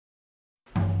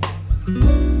Hello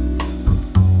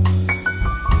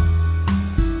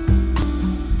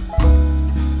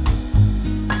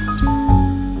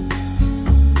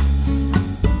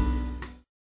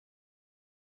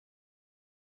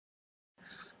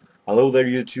there,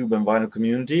 YouTube and vinyl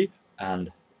community,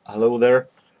 and hello there,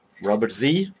 Robert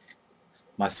Z.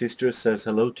 My sister says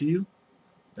hello to you,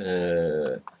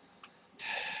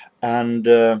 and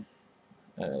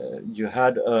you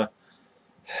had a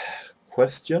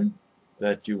question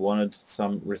that you wanted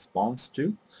some response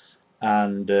to,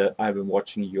 and I've been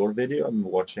watching your video. I'm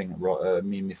watching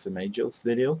me, Mr. Majo's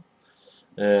video.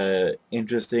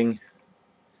 Interesting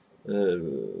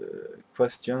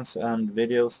questions and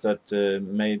videos that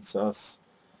made us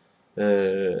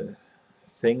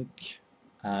think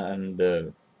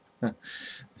and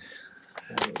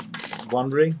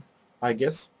wondering, I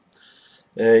guess.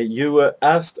 You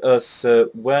asked us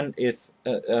when if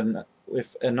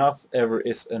enough ever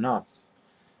is enough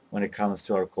when it comes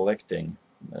to our collecting.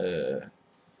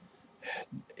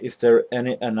 Is there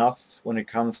any enough when it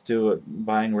comes to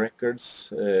buying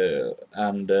records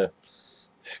and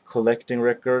collecting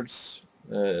records,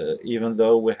 even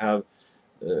though we have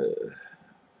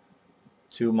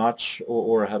too much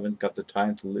or haven't got the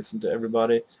time to listen to every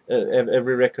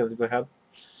record that we have?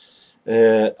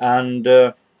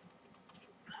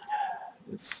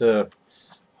 It's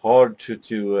hard to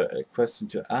question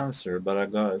to answer,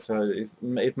 but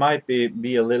it might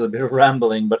be a little bit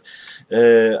rambling, but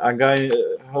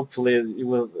hopefully you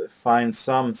will find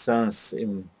some sense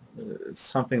in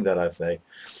something that I say.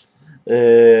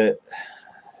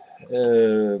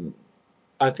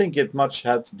 I think it much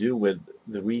had to do with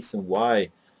the reason why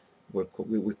we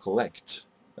collect.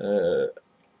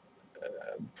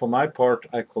 For my part,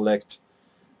 I collect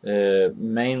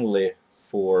mainly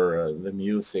for the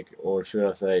music, or should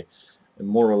I say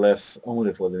more or less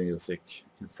only for the music,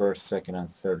 in first, second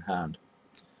and third hand.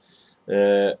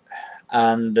 That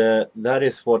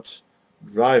is what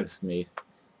drives me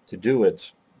to do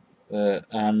it.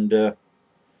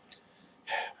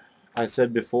 I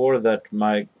said before that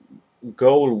my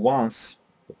goal once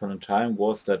upon a time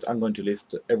was that I'm going to listen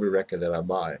to every record that I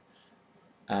buy.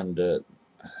 And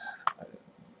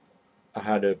I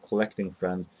had a collecting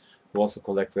friend who also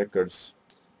collect records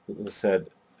who said,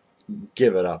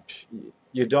 give it up.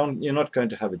 You're not going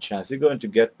to have a chance. You're going to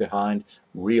get behind,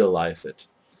 realize it.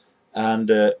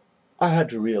 And I had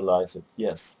to realize it,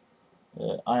 yes.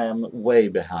 I am way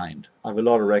behind. I have a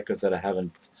lot of records that I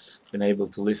haven't been able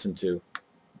to listen to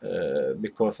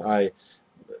because I,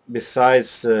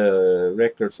 besides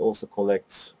records, also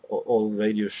collect all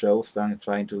radio shows that I'm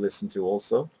trying to listen to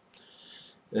also.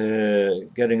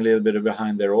 Getting a little bit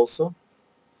behind there also.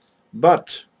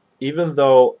 But even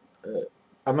though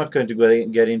I'm not going to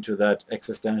get into that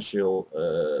existential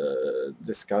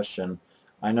discussion,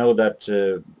 I know that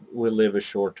we live a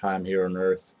short time here on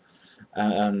Earth,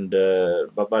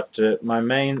 but my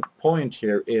main point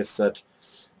here is that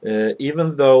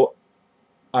even though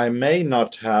I may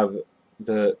not have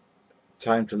the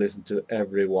time to listen to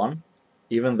everyone,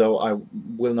 even though I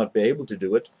will not be able to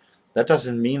do it, that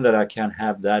doesn't mean that I can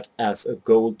have that as a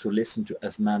goal to listen to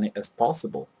as many as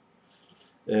possible.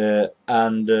 I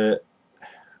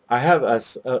have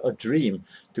as a dream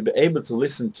to be able to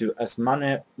listen to as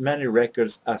many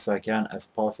records as I can as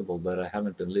possible that I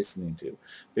haven't been listening to,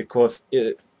 because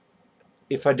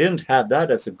if I didn't have that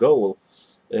as a goal,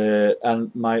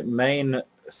 and my main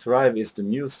thrive is the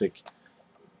music,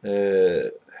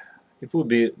 it would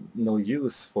be no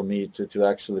use for me to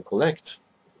actually collect,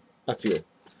 I feel,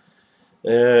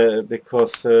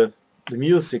 because the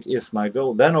music is my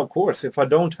goal. Then of course, if I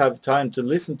don't have time to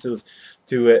listen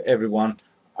to everyone,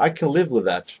 I can live with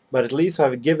that, but at least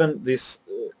I've given this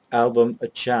album a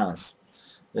chance,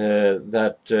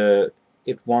 that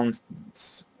it once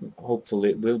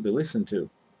hopefully will be listened to.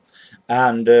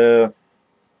 And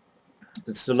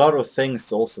it's a lot of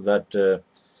things also that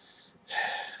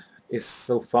is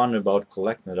so fun about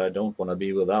collecting that I don't want to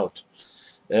be without.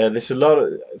 There's a lot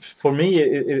of, for me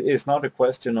it's not a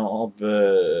question of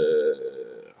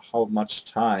how much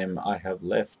time I have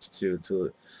left to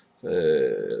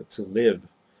live.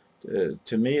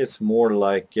 To me it's more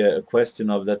like a question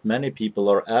of that many people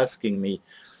are asking me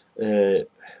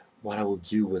what I will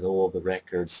do with all the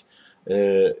records.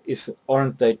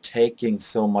 Aren't they taking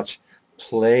so much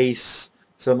place,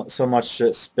 so much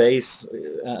space,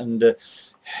 and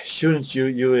shouldn't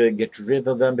you get rid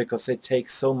of them because they take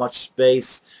so much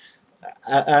space?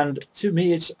 And to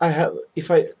me, if I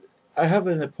have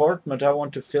an apartment, I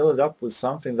want to fill it up with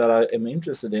something that I am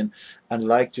interested in and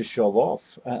like to show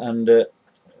off. And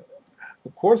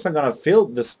Of course I'm gonna fill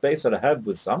the space that I have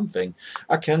with something.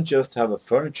 I can't just have a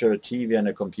furniture, a TV and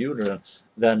a computer and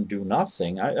then do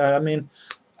nothing. I mean,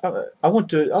 I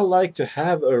like to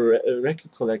have a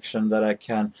record collection that I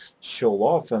can show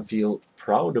off and feel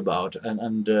proud about,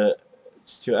 and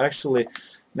to actually,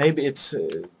 maybe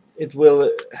it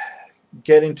will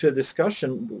get into a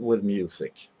discussion with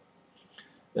music.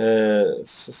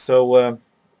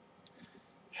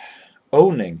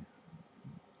 Owning.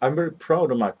 I'm very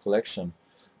proud of my collection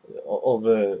of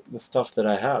the stuff that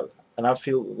I have, and I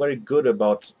feel very good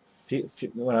about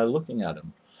when I'm looking at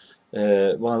them,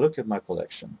 when I look at my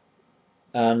collection.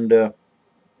 And I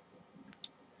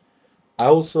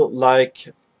also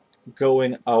like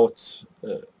going out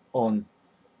on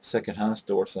second-hand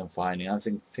stores and finding. I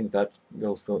think that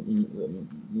goes for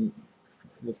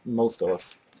with most of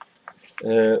us.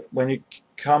 When you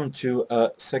come to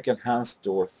a second-hand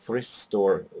store, thrift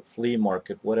store, flea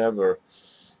market, whatever,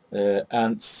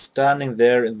 and standing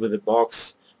there with a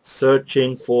box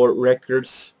searching for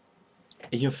records,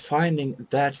 and you're finding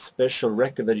that special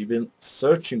record that you've been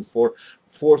searching for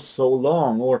so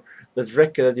long, or that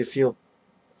record that you feel,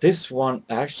 this one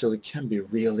actually can be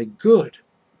really good.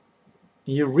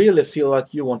 You really feel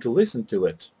like you want to listen to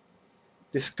it.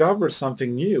 Discover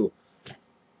something new.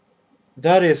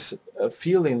 That is a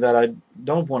feeling that I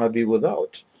don't want to be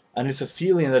without. And it's a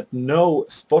feeling that no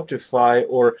Spotify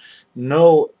or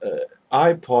no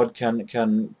iPod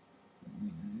can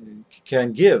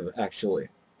give, actually.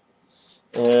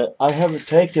 I have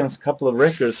taken a couple of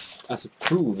records as a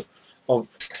proof of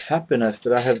happiness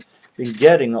that I have been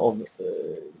getting of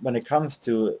when it comes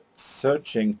to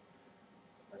searching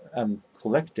and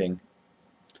collecting.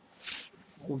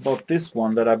 About this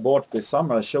one that I bought this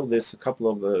summer, I showed this a couple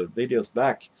of videos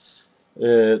back.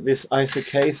 This Isaac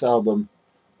Hayes album,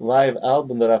 live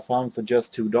album that I found for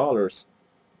just $2.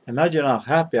 Imagine how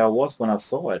happy I was when I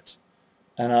saw it,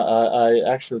 and I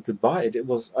actually could buy it. I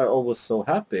was so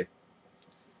happy.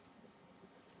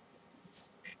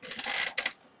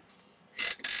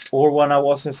 Or when I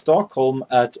was in Stockholm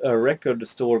at a record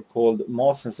store called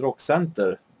Masens Rock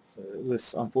Center, it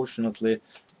was unfortunately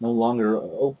no longer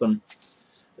open,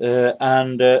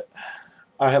 and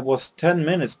I was 10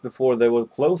 minutes before they were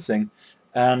closing,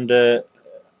 and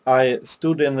I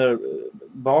stood in the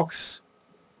box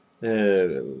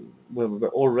where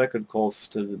all record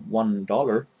cost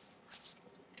 $1,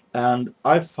 and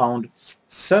I found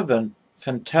 7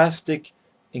 fantastic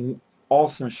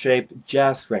awesome shaped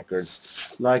jazz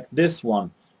records, like this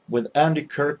one with Andy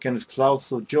Kirkens'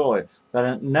 Clouds of Joy, that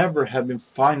I never have been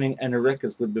finding any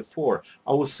records with before.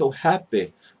 I was so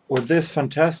happy. Or this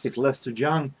fantastic Lester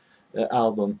Young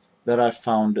album that I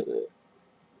found.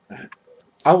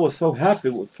 I was so happy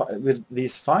with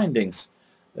these findings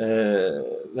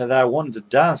that I wanted to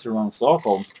dance around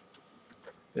Stockholm.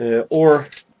 Or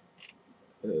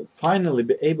finally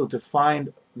be able to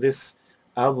find this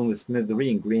album with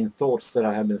Smithereen, Green Thoughts, that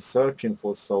I have been searching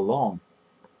for so long.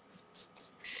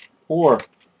 Or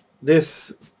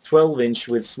this 12-inch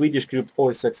with Swedish group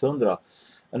Oi 600,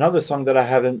 another song that I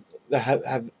have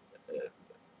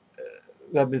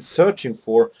been searching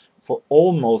for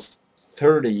almost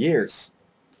 30 years,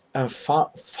 and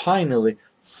finally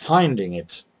finding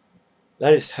it.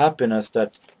 That is happiness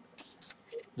that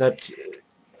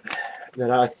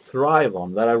I thrive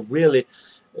on, that I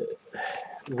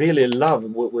really love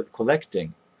with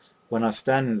collecting, when I'm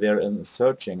standing there and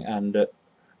searching. And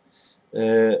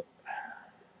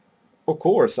of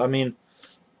course, I mean,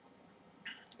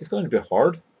 it's going to be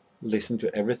hard listen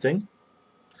to everything.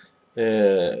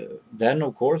 Then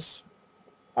of course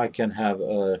I can have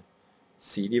a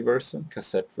CD version,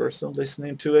 cassette version,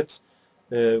 listening to it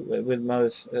with my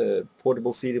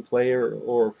portable CD player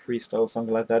or freestyle,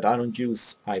 something like that. I don't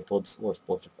use iPods or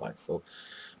Spotify, so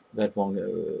that one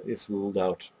is ruled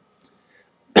out.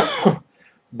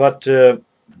 But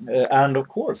and of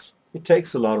course it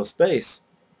takes a lot of space,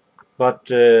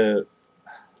 but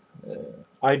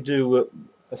I do,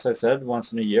 as I said,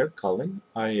 once in a year culling.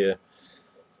 I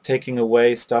taking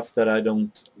away stuff that I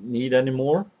don't need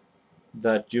anymore,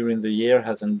 that during the year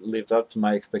hasn't lived up to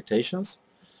my expectations,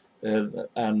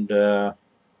 and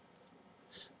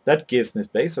that gives me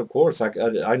space. Of course,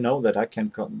 I know that I can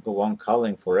go on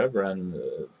culling forever, and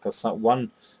because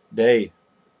one day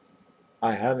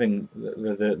I having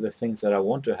the things that I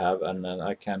want to have, and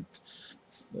I can't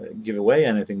give away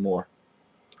anything more.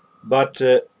 But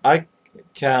I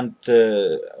can't,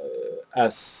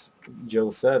 as Joe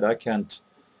said, I can't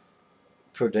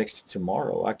predict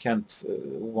tomorrow. I can't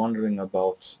wondering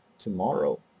about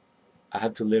tomorrow. I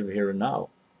have to live here and now.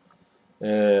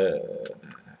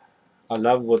 I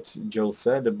love what Joe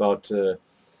said about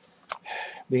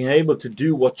being able to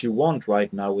do what you want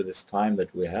right now with this time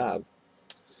that we have.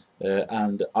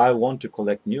 And I want to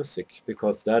collect music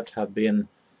because that have been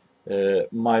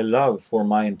my love for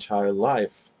my entire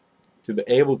life. To be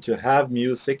able to have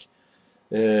music,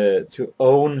 to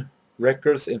own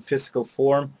records in physical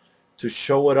form, to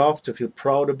show it off, to feel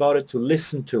proud about it, to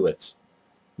listen to it,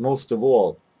 most of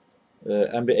all,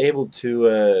 and be able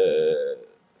to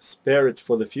spare it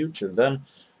for the future. Then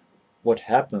what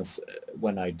happens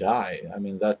when I die? I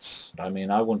mean,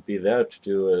 I won't be there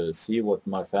to see what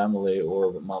my family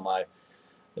or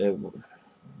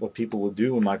what people will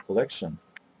do in my collection.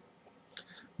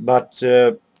 But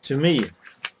to me,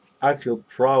 I feel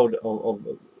proud of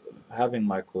having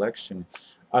my collection.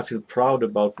 I feel proud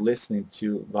about listening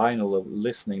to vinyl, of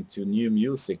listening to new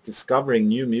music, discovering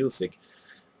new music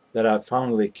that I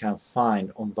finally can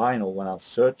find on vinyl when I'm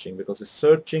searching, because the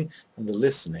searching and the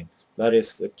listening, that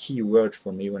is the key word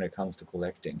for me when it comes to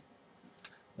collecting.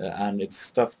 And it's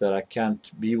stuff that I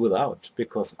can't be without,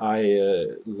 because I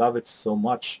love it so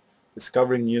much,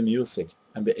 discovering new music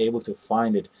and be able to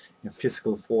find it in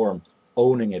physical form,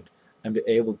 owning it, and be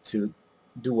able to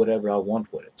do whatever I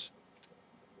want with it.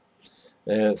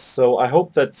 So I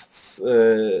hope that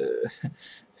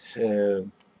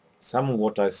some of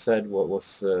what I said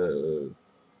was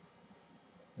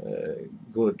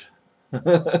good.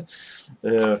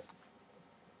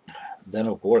 Then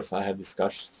of course I have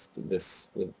discussed this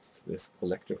with this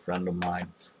collector friend of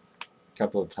mine a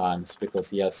couple of times, because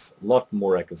he has a lot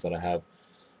more records than I have.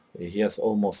 He has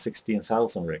almost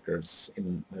 16,000 records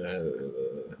in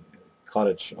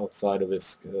cottage outside of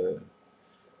his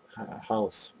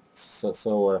house.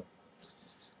 So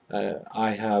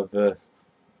I have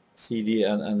CD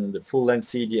and the full-length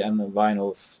CD and the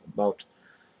vinyls about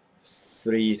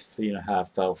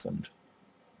 3,500.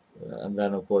 And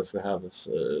then of course we have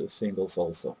singles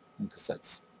also and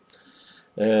cassettes.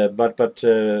 But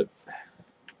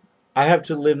I have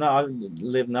to live now.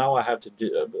 I have to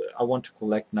do. I want to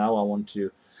collect now. I want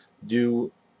to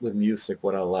do with music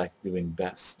what I like doing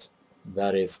best.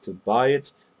 That is to buy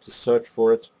it, to search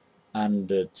for it,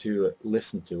 and to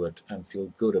listen to it and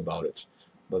feel good about it,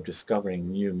 about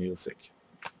discovering new music.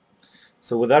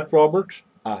 So with that, Robert,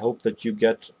 I hope that you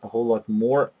get a whole lot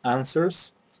more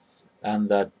answers, and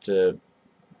that you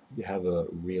have a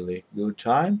really good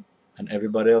time, and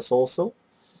everybody else also.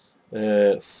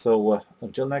 So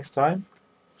until next time,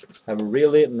 have a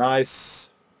really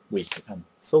nice week, and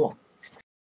so on.